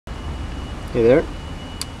Hey there,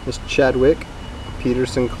 this Chadwick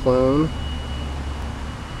Peterson clone.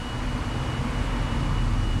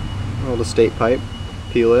 Old estate pipe,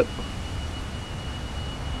 peel it.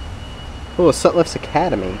 Oh, Sutliff's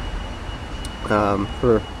Academy.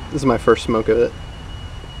 This is my first smoke of it.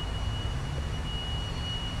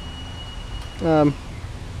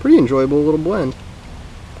 Pretty enjoyable little blend.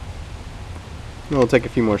 It'll take a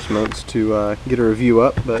few more smokes to get a review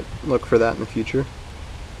up, but look for that in the future.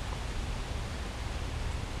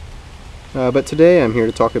 But today I'm here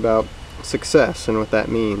to talk about success and what that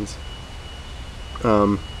means.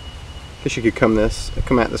 I guess you could come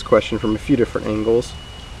at this question from a few different angles.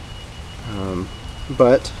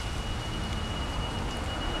 But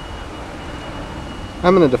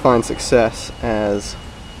I'm going to define success as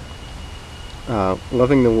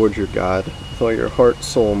loving the Lord your God with all your heart,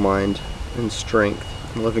 soul, mind, and strength,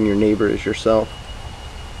 and loving your neighbor as yourself.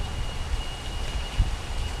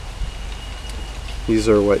 These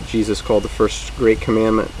are what Jesus called the first great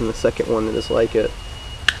commandment, and the second one that is like it.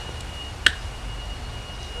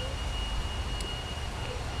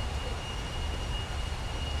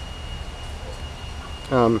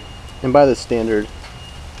 And by this standard,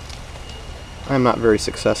 I'm not very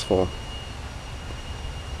successful.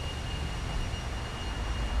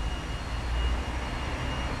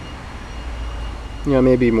 You know, I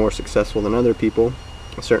may be more successful than other people.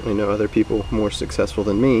 I certainly know other people more successful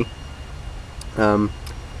than me.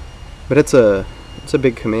 But it's a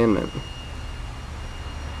big commandment.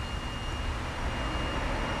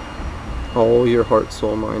 All your heart,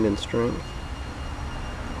 soul, mind, and strength.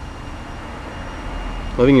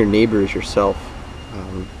 Loving your neighbor as yourself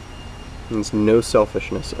means no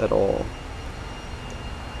selfishness at all.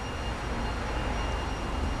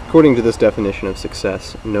 According to this definition of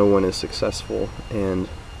success, no one is successful, and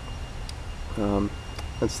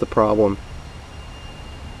that's the problem.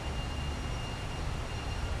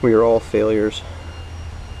 We are all failures.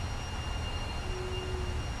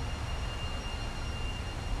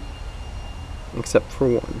 Except for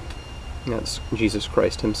one. That's Jesus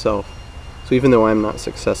Christ himself. So even though I'm not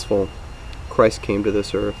successful, Christ came to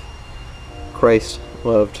this earth. Christ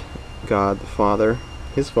loved God the Father,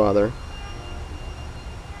 his Father.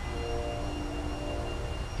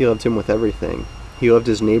 He loved him with everything. He loved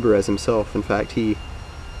his neighbor as himself. In fact, he,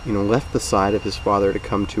 left the side of his Father to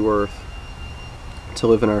come to earth, to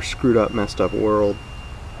live in our screwed up, messed up world.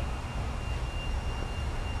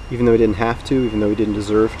 Even though he didn't have to, even though he didn't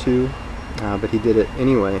deserve to, but he did it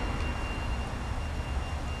anyway.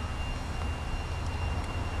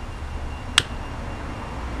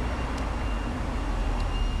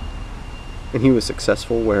 And he was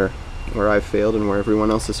successful where I've failed and where everyone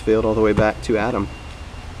else has failed, all the way back to Adam.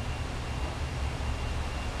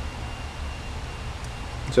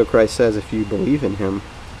 So Christ says if you believe in him,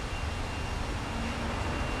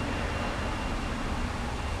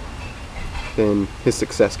 then his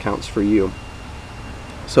success counts for you.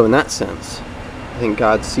 So in that sense, I think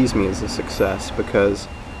God sees me as a success, because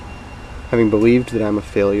having believed that I'm a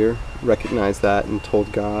failure, recognized that, and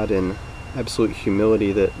told God in absolute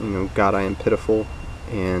humility that, God, I am pitiful,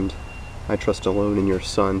 and I trust alone in your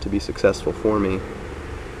Son to be successful for me.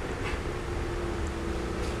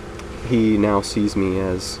 He now sees me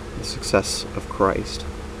as the success of Christ.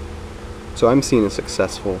 So I'm seen as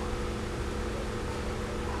successful.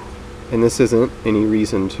 And this isn't any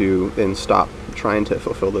reason to then stop trying to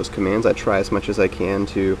fulfill those commands. I try as much as I can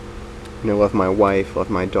to, love my wife, love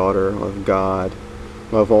my daughter, love God,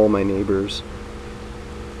 love all my neighbors.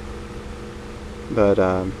 But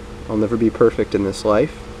I'll never be perfect in this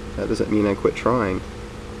life. That doesn't mean I quit trying.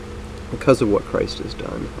 Because of what Christ has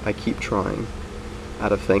done, I keep trying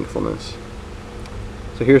out of thankfulness.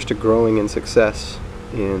 So here's to growing in success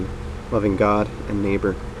in loving God and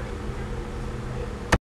neighbor.